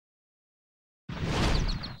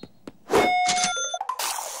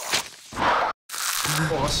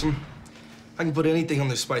Awesome. I can put anything on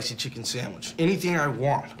this spicy chicken sandwich. Anything I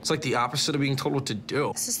want. It's like the opposite of being told what to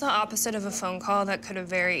do. This is the opposite of a phone call that could have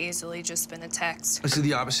very easily just been a text. This is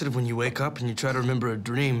the opposite of when you wake up and you try to remember a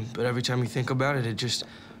dream, but every time you think about it, it just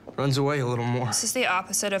runs away a little more. This is the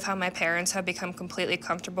opposite of how my parents have become completely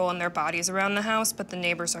comfortable in their bodies around the house, but the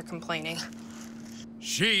neighbors are complaining.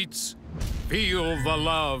 Sheetz, feel the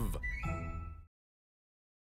love.